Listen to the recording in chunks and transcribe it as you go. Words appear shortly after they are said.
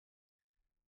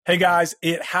Hey guys,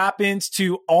 it happens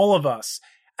to all of us.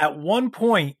 At one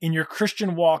point in your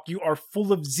Christian walk, you are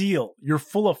full of zeal. You're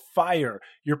full of fire.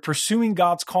 You're pursuing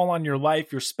God's call on your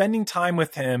life. You're spending time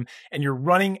with Him and you're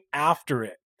running after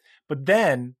it. But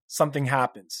then something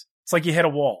happens. It's like you hit a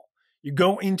wall. You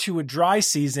go into a dry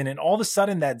season and all of a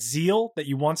sudden that zeal that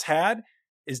you once had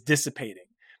is dissipating.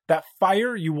 That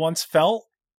fire you once felt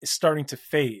is starting to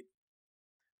fade.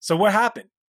 So what happened?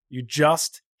 You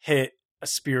just hit a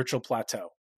spiritual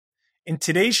plateau. In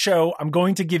today's show, I'm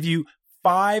going to give you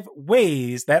 5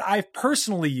 ways that I've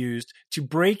personally used to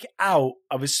break out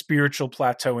of a spiritual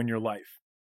plateau in your life.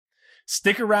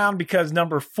 Stick around because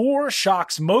number 4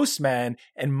 shocks most men,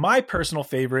 and my personal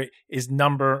favorite is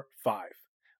number 5.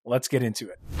 Let's get into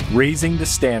it. Raising the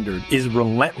Standard is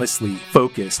relentlessly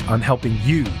focused on helping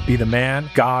you be the man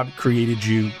God created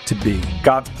you to be.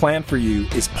 God's plan for you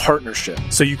is partnership,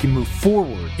 so you can move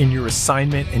forward in your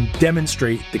assignment and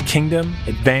demonstrate the kingdom,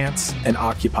 advance, and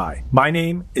occupy. My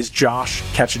name is Josh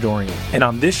Kachadorian, and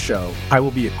on this show, I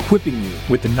will be equipping you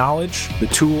with the knowledge, the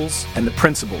tools, and the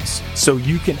principles so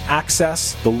you can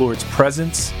access the Lord's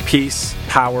presence, peace,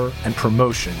 power, and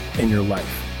promotion in your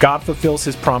life. God fulfills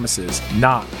His promises,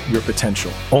 not your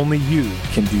potential. Only you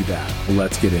can do that.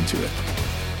 Let's get into it.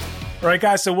 All right,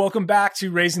 guys, so welcome back to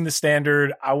Raising the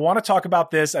Standard. I want to talk about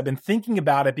this. I've been thinking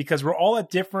about it because we're all at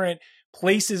different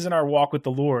places in our walk with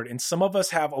the Lord. And some of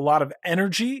us have a lot of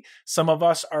energy. Some of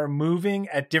us are moving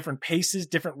at different paces,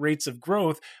 different rates of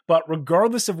growth. But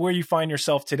regardless of where you find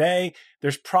yourself today,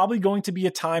 there's probably going to be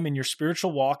a time in your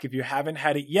spiritual walk, if you haven't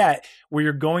had it yet, where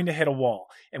you're going to hit a wall.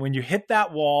 And when you hit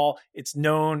that wall, it's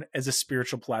known as a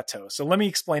spiritual plateau. So let me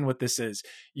explain what this is.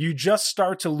 You just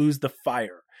start to lose the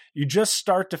fire. You just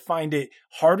start to find it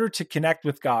harder to connect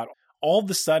with God. All of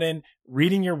a sudden,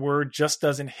 reading your word just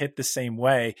doesn't hit the same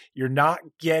way. You're not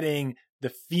getting the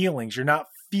feelings. You're not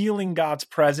feeling God's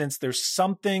presence. There's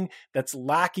something that's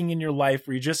lacking in your life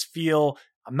where you just feel,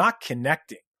 I'm not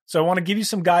connecting. So I want to give you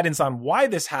some guidance on why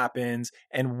this happens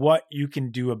and what you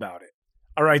can do about it.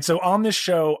 All right, so on this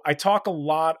show, I talk a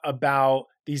lot about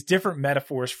these different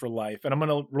metaphors for life, and I'm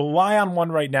going to rely on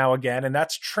one right now again, and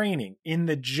that's training in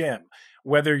the gym.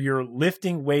 Whether you're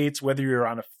lifting weights, whether you're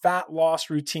on a fat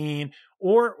loss routine,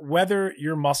 or whether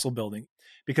you're muscle building.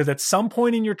 Because at some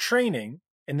point in your training,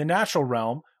 in the natural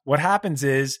realm, what happens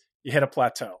is you hit a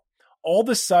plateau. All of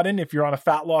a sudden, if you're on a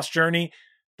fat loss journey,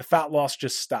 the fat loss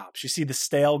just stops. You see the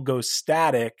scale goes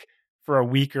static for a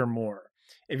week or more.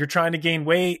 If you're trying to gain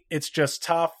weight, it's just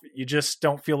tough. You just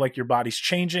don't feel like your body's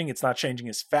changing. It's not changing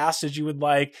as fast as you would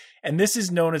like. And this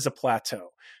is known as a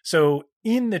plateau. So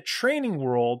in the training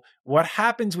world, what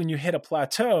happens when you hit a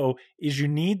plateau is you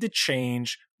need to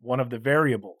change one of the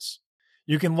variables.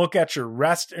 You can look at your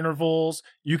rest intervals.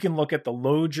 You can look at the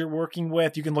load you're working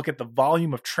with. You can look at the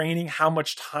volume of training, how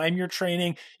much time you're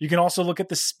training. You can also look at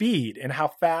the speed and how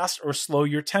fast or slow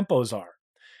your tempos are.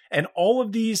 And all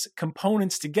of these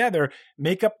components together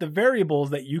make up the variables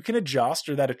that you can adjust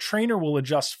or that a trainer will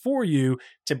adjust for you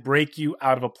to break you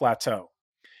out of a plateau.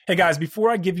 Hey guys,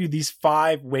 before I give you these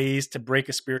 5 ways to break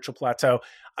a spiritual plateau,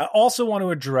 I also want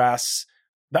to address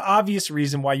the obvious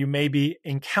reason why you may be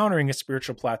encountering a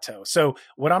spiritual plateau. So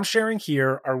what I'm sharing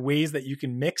here are ways that you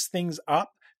can mix things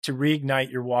up to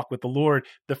reignite your walk with the Lord.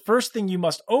 The first thing you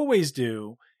must always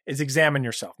do is examine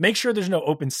yourself. Make sure there's no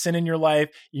open sin in your life.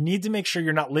 You need to make sure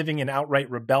you're not living in outright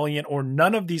rebellion, or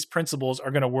none of these principles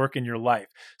are going to work in your life.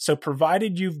 So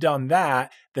provided you've done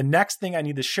that, the next thing I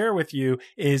need to share with you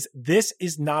is this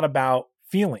is not about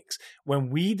feelings.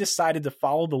 When we decided to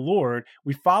follow the Lord,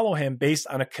 we follow Him based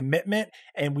on a commitment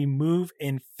and we move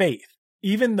in faith.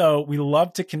 Even though we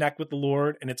love to connect with the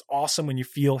Lord and it's awesome when you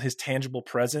feel His tangible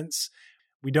presence,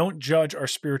 we don't judge our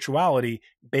spirituality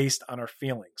based on our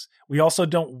feelings. We also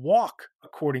don't walk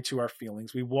according to our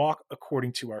feelings. We walk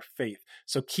according to our faith.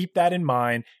 So keep that in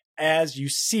mind as you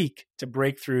seek to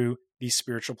break through these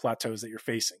spiritual plateaus that you're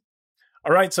facing.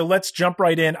 All right, so let's jump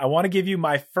right in. I want to give you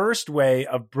my first way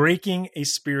of breaking a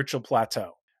spiritual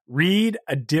plateau. Read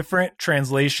a different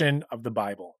translation of the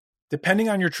Bible. Depending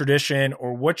on your tradition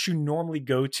or what you normally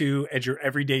go to as your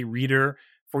everyday reader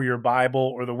for your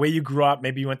Bible, or the way you grew up,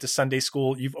 maybe you went to Sunday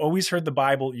school, you've always heard the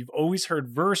Bible, you've always heard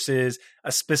verses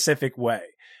a specific way.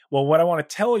 Well, what I want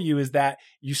to tell you is that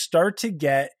you start to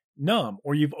get numb,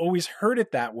 or you've always heard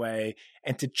it that way,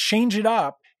 and to change it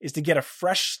up is to get a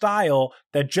fresh style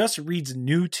that just reads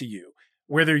new to you,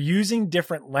 where they're using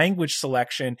different language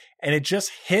selection and it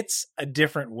just hits a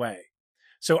different way.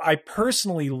 So I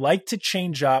personally like to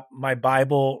change up my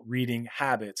Bible reading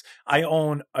habits. I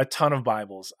own a ton of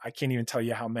Bibles. I can't even tell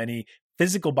you how many,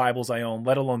 physical Bibles I own,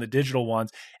 let alone the digital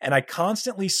ones. And I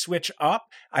constantly switch up.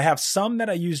 I have some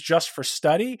that I use just for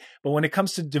study, but when it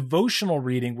comes to devotional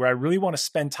reading, where I really want to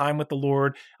spend time with the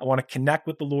Lord, I want to connect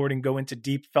with the Lord and go into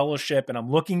deep fellowship, and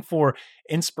I'm looking for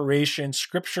inspiration,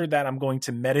 scripture that I'm going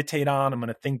to meditate on, I'm going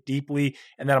to think deeply,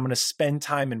 and that I'm going to spend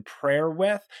time in prayer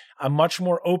with, I'm much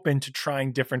more open to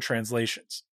trying different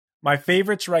translations. My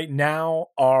favorites right now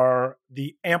are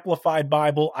the Amplified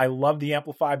Bible. I love the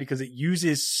Amplified because it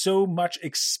uses so much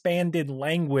expanded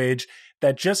language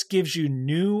that just gives you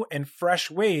new and fresh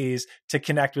ways to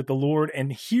connect with the Lord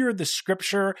and hear the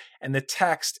scripture and the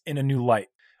text in a new light.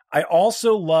 I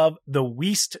also love the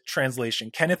Wuest translation.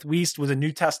 Kenneth Wuest was a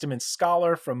New Testament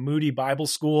scholar from Moody Bible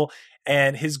School,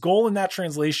 and his goal in that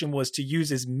translation was to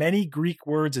use as many Greek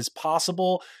words as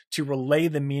possible to relay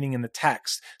the meaning in the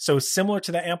text. So similar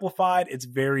to the Amplified, it's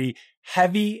very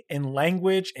heavy in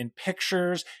language and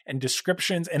pictures and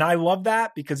descriptions, and I love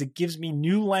that because it gives me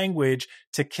new language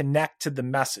to connect to the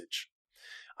message.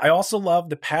 I also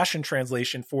love the Passion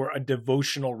Translation for a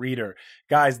devotional reader.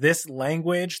 Guys, this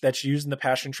language that's used in the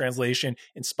Passion Translation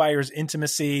inspires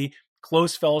intimacy,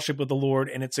 close fellowship with the Lord,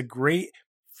 and it's a great,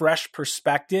 fresh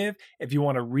perspective if you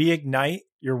want to reignite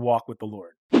your walk with the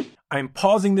Lord. I'm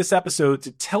pausing this episode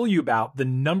to tell you about the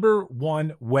number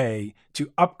one way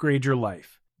to upgrade your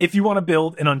life. If you want to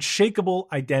build an unshakable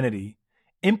identity,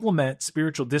 implement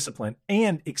spiritual discipline,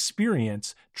 and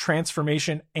experience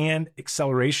transformation and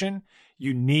acceleration,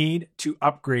 you need to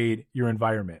upgrade your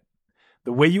environment.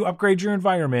 The way you upgrade your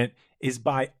environment is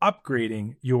by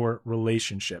upgrading your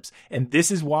relationships. And this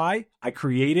is why I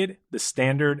created the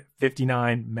Standard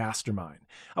 59 Mastermind.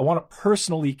 I want to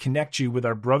personally connect you with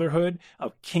our brotherhood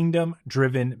of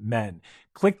kingdom-driven men.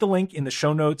 Click the link in the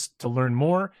show notes to learn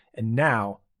more. And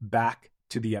now, back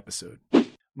to the episode.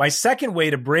 My second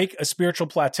way to break a spiritual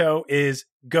plateau is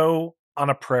go on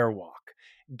a prayer walk.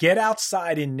 Get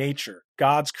outside in nature,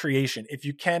 God's creation. If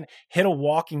you can, hit a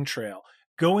walking trail,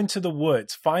 go into the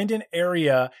woods, find an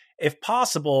area, if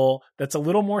possible, that's a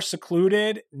little more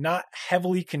secluded, not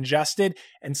heavily congested,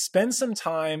 and spend some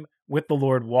time with the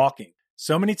Lord walking.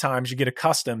 So many times you get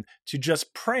accustomed to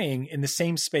just praying in the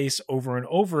same space over and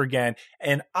over again.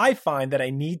 And I find that I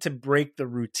need to break the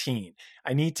routine.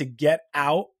 I need to get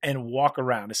out and walk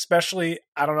around, especially,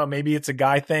 I don't know, maybe it's a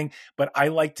guy thing, but I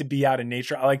like to be out in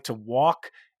nature. I like to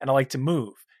walk and I like to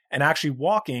move. And actually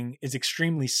walking is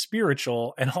extremely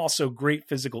spiritual and also great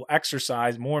physical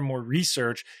exercise. More and more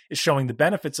research is showing the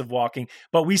benefits of walking,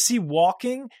 but we see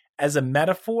walking as a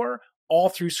metaphor all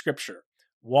through scripture.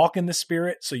 Walk in the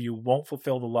Spirit so you won't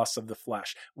fulfill the lusts of the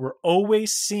flesh. We're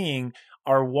always seeing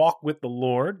our walk with the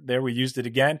Lord. There, we used it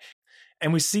again.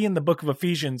 And we see in the book of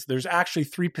Ephesians, there's actually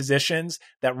 3 positions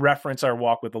that reference our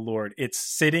walk with the Lord. It's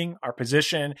sitting, our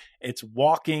position, it's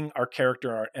walking, our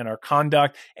character and our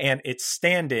conduct, and it's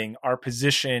standing, our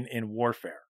position in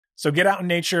warfare. So get out in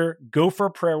nature, go for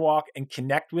a prayer walk, and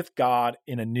connect with God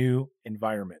in a new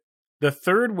environment. The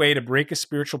third way to break a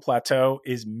spiritual plateau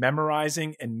is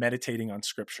memorizing and meditating on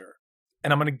scripture.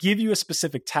 And I'm going to give you a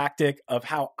specific tactic of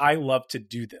how I love to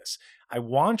do this. I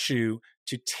want you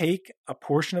to take a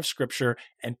portion of scripture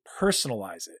and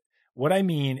personalize it. What I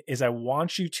mean is I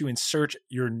want you to insert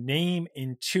your name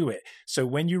into it. So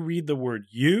when you read the word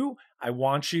you, I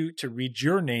want you to read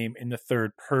your name in the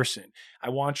third person. I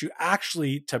want you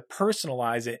actually to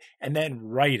personalize it and then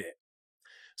write it.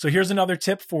 So here's another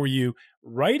tip for you.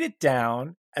 Write it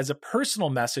down as a personal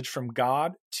message from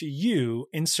God to you,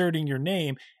 inserting your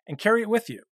name, and carry it with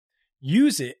you.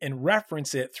 Use it and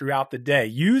reference it throughout the day.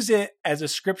 Use it as a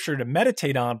scripture to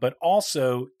meditate on, but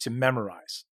also to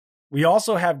memorize. We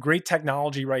also have great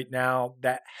technology right now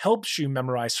that helps you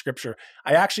memorize scripture.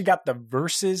 I actually got the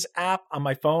Verses app on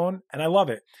my phone, and I love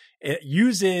it. It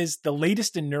uses the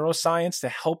latest in neuroscience to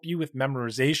help you with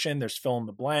memorization. There's fill in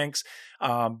the blanks.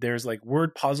 There's like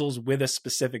word puzzles with a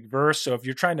specific verse. So if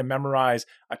you're trying to memorize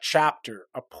a chapter,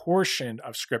 a portion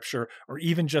of scripture, or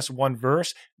even just one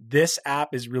verse, this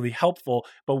app is really helpful.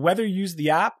 But whether you use the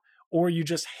app or you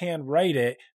just handwrite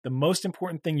it, the most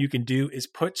important thing you can do is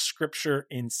put scripture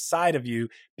inside of you,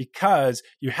 because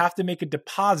you have to make a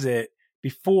deposit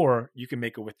before you can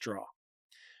make a withdrawal.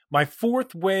 My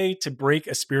fourth way to break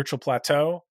a spiritual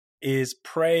plateau is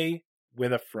pray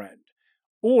with a friend.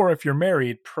 Or if you're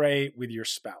married, pray with your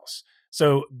spouse.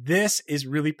 So this is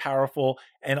really powerful.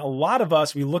 And a lot of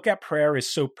us, we look at prayer as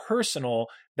so personal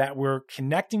that we're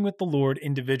connecting with the Lord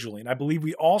individually. And I believe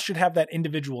we all should have that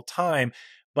individual time.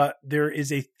 but there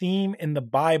is a theme in the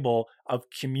Bible of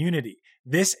community.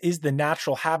 This is the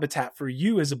natural habitat for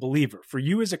you as a believer. For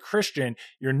you as a Christian,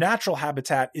 your natural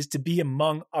habitat is to be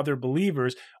among other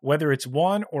believers, whether it's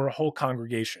one or a whole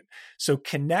congregation. So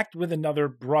connect with another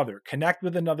brother, connect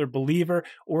with another believer,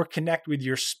 or connect with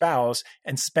your spouse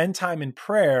and spend time in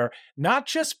prayer, not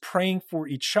just praying for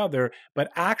each other,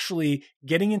 but actually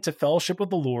getting into fellowship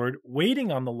with the Lord,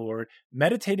 waiting on the Lord,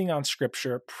 meditating on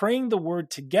scripture, praying the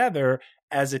word together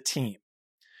as a team.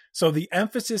 So the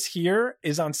emphasis here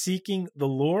is on seeking the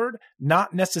Lord,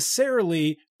 not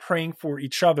necessarily praying for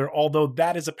each other, although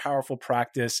that is a powerful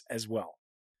practice as well.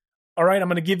 All right, I'm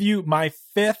going to give you my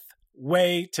fifth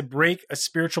way to break a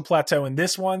spiritual plateau, and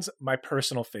this one's my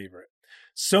personal favorite.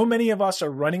 So many of us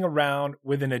are running around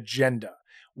with an agenda.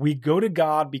 We go to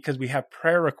God because we have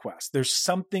prayer requests. There's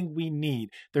something we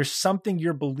need. There's something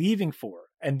you're believing for.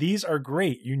 And these are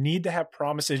great. You need to have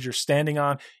promises you're standing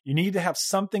on. You need to have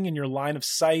something in your line of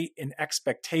sight, an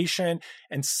expectation,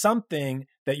 and something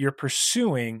that you're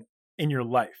pursuing in your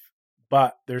life.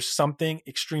 But there's something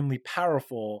extremely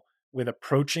powerful with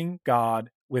approaching God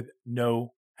with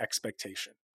no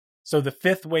expectation. So the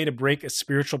fifth way to break a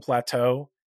spiritual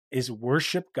plateau is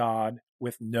worship God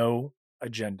with no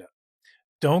agenda.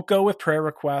 Don't go with prayer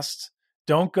requests.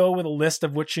 Don't go with a list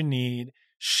of what you need.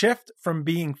 Shift from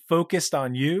being focused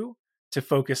on you to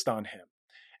focused on Him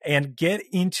and get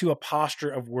into a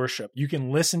posture of worship. You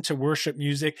can listen to worship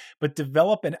music, but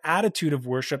develop an attitude of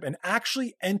worship and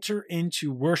actually enter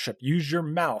into worship. Use your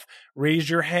mouth,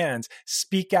 raise your hands,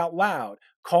 speak out loud,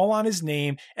 call on His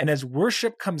name. And as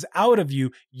worship comes out of you,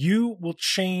 you will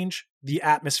change the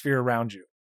atmosphere around you.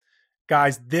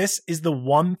 Guys, this is the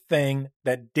one thing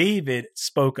that David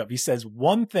spoke of. He says,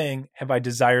 "One thing have I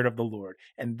desired of the Lord,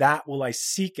 and that will I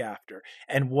seek after."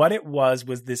 And what it was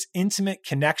this intimate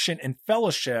connection and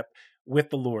fellowship with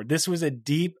the Lord. This was a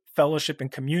deep fellowship and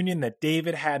communion that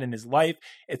David had in his life.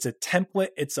 It's a template,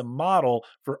 it's a model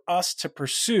for us to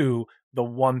pursue the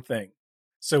one thing.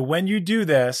 So when you do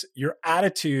this, your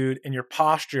attitude and your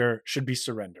posture should be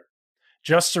surrender.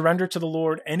 Just surrender to the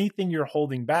Lord. Anything you're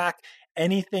holding back,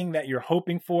 anything that you're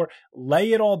hoping for,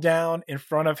 lay it all down in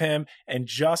front of Him and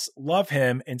just love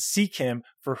Him and seek Him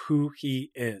for who He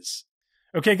is.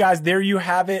 Okay, guys, there you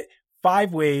have it.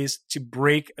 5 ways to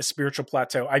break a spiritual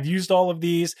plateau. I've used all of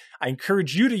these. I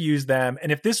encourage you to use them.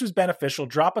 And if this was beneficial,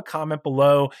 drop a comment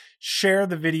below, share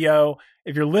the video.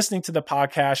 If you're listening to the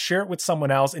podcast, share it with someone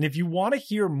else. And if you want to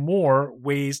hear more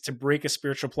ways to break a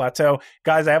spiritual plateau,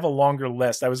 guys, I have a longer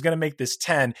list. I was going to make this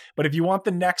 10, but if you want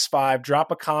the next 5, drop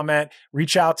a comment,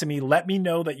 reach out to me. Let me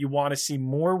know that you want to see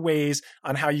more ways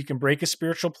on how you can break a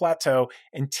spiritual plateau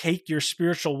and take your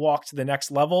spiritual walk to the next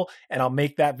level. And I'll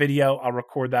make that video. I'll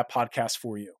record that podcast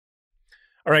for you.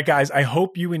 All right, guys, I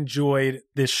hope you enjoyed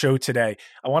this show today.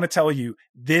 I want to tell you,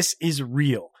 this is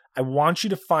real. I want you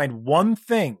to find one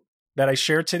thing that I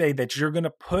shared today that you're going to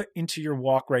put into your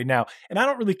walk right now. And I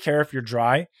don't really care if you're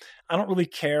dry. I don't really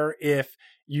care if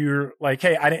you're like,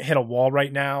 hey, I didn't hit a wall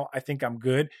right now. I think I'm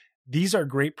good. These are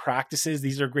great practices.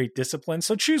 These are great disciplines.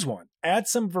 So choose one. Add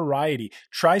some variety.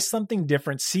 Try something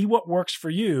different. See what works for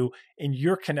you in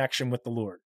your connection with the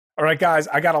Lord. All right, guys,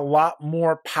 I got a lot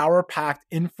more power-packed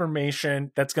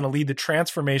information that's going to lead to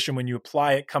transformation when you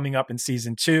apply it coming up in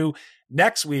season 2.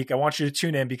 Next week, I want you to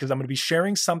tune in because I'm going to be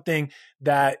sharing something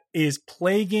that is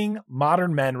plaguing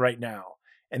modern men right now.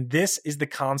 And this is the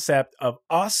concept of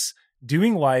us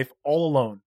doing life all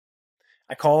alone.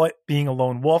 I call it being a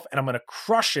lone wolf, and I'm going to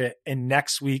crush it in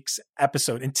next week's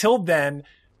episode. Until then,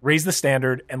 raise the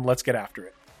standard and let's get after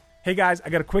it. Hey guys, I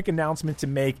got a quick announcement to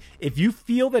make. If you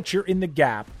feel that you're in the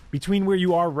gap between where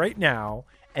you are right now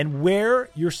and where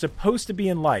you're supposed to be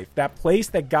in life, that place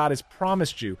that God has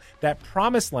promised you, that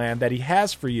promised land that He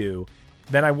has for you,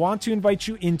 then I want to invite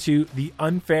you into the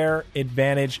Unfair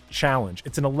Advantage Challenge.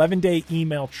 It's an 11-day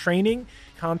email training,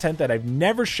 content that I've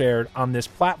never shared on this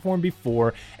platform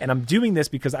before, and I'm doing this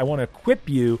because I want to equip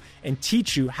you and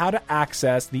teach you how to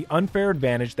access the unfair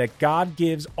advantage that God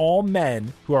gives all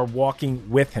men who are walking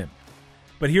with Him.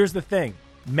 But here's the thing.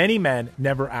 Many men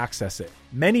never access it.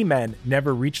 Many men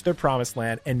never reach their promised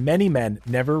land, and many men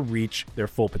never reach their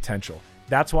full potential.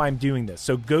 That's why I'm doing this.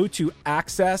 So go to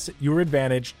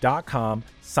accessyouradvantage.com,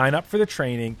 sign up for the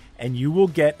training, and you will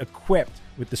get equipped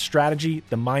with the strategy,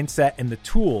 the mindset, and the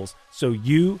tools so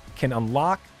you can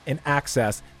unlock and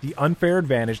access the unfair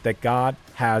advantage that God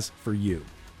has for you.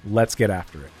 Let's get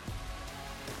after it.